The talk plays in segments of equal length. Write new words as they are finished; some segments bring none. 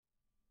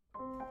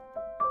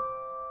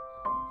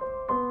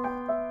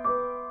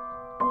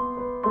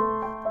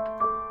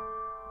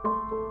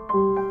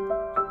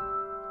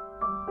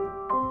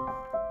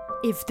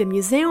If the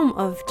Museum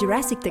of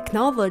Jurassic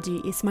Technology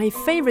is my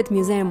favorite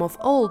museum of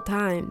all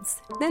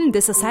times, then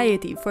the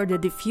Society for the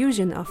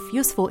Diffusion of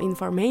Useful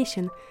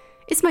Information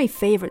is my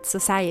favorite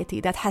society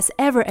that has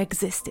ever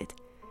existed.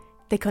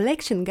 The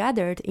collection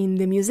gathered in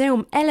the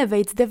museum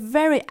elevates the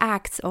very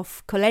acts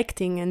of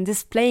collecting and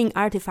displaying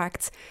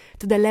artifacts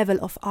to the level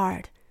of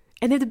art.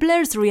 And it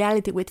blurs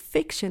reality with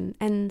fiction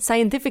and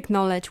scientific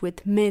knowledge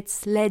with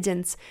myths,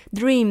 legends,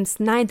 dreams,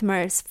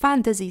 nightmares,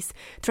 fantasies,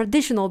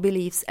 traditional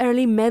beliefs,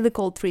 early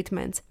medical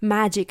treatments,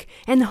 magic,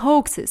 and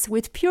hoaxes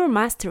with pure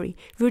mastery,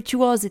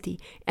 virtuosity,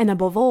 and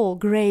above all,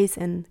 grace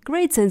and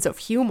great sense of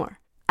humor.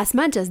 As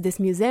much as this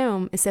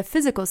museum is a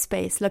physical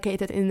space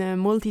located in a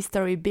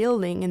multi-story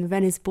building in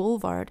Venice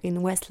Boulevard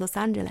in West Los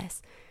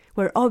Angeles,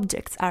 where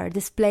objects are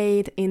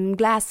displayed in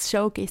glass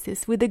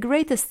showcases with the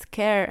greatest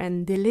care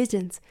and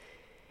diligence,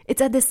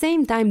 it's at the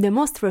same time the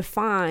most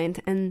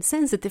refined and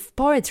sensitive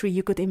poetry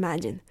you could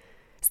imagine,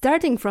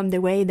 starting from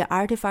the way the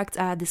artifacts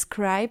are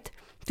described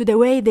to the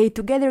way they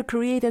together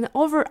create an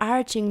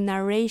overarching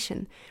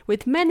narration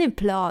with many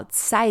plots,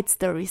 side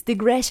stories,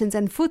 digressions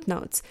and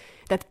footnotes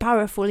that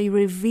powerfully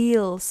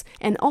reveals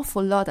an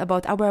awful lot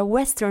about our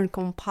Western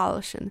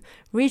compulsion,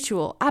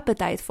 ritual,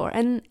 appetite for,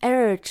 and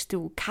urge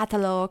to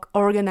catalog,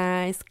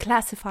 organize,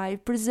 classify,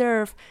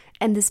 preserve,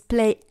 and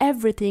display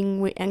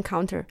everything we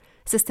encounter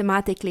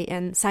systematically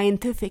and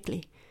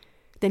scientifically.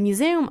 The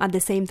museum at the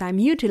same time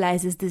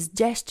utilizes this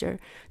gesture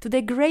to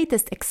the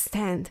greatest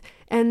extent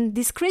and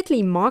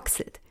discreetly mocks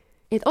it.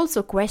 It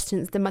also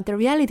questions the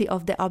materiality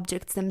of the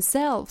objects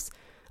themselves,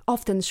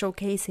 often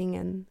showcasing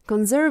and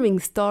conserving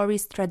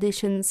stories,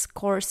 traditions,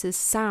 courses,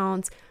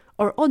 sounds,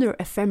 or other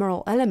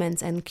ephemeral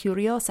elements and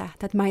curiosa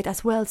that might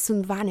as well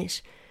soon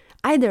vanish,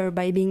 either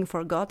by being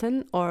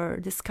forgotten or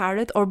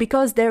discarded or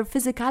because their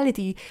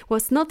physicality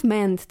was not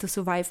meant to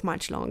survive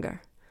much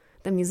longer.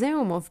 The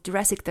Museum of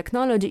Jurassic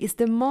Technology is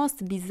the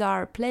most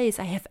bizarre place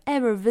I have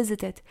ever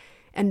visited,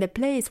 and the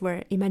place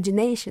where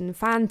imagination,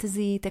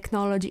 fantasy,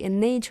 technology, and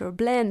nature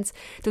blends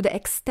to the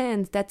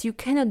extent that you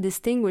cannot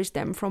distinguish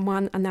them from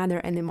one another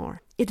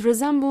anymore. It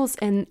resembles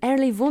an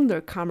early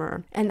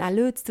Wunderkammer and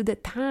alludes to the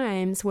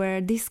times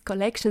where these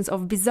collections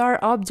of bizarre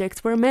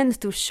objects were meant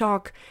to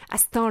shock,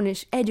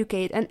 astonish,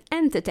 educate, and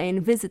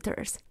entertain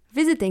visitors.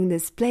 Visiting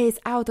this place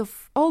out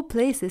of all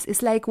places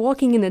is like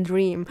walking in a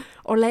dream,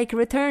 or like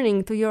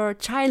returning to your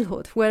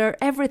childhood where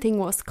everything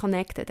was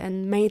connected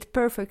and made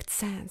perfect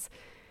sense.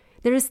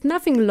 There is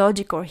nothing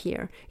logical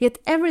here, yet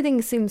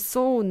everything seems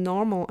so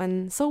normal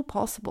and so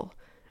possible.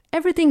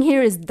 Everything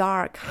here is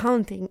dark,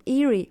 haunting,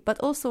 eerie, but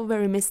also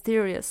very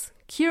mysterious,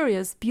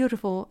 curious,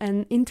 beautiful,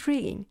 and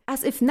intriguing,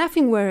 as if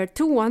nothing were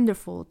too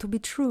wonderful to be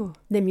true.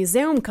 The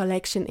museum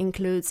collection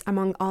includes,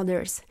 among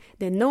others,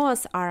 the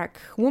Noah's Ark,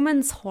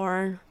 woman's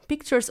horn,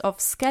 pictures of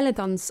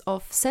skeletons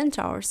of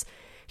centaurs,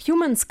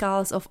 human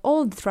skulls of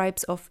all the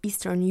tribes of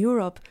Eastern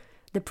Europe,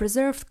 the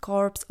preserved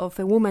corpse of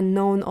a woman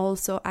known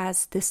also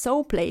as the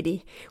Soap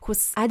Lady,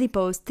 whose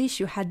adipose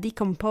tissue had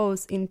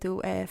decomposed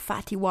into a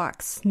fatty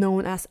wax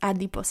known as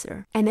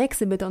adipocere, an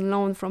exhibit on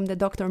loan from the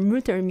Dr.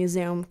 Mutter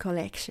Museum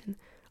collection,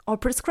 or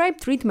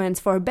prescribed treatments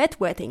for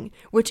bedwetting,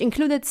 which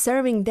included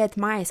serving dead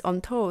mice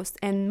on toast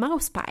and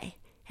mouse pie,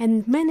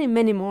 and many,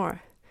 many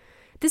more.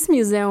 This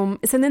museum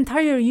is an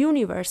entire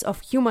universe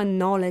of human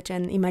knowledge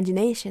and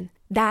imagination,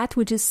 that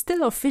which is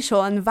still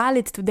official and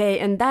valid today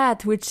and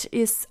that which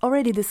is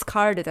already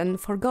discarded and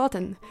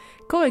forgotten,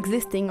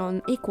 coexisting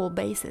on equal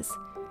basis.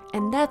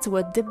 And that's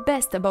what's the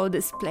best about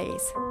this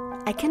place.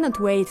 I cannot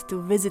wait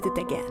to visit it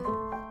again.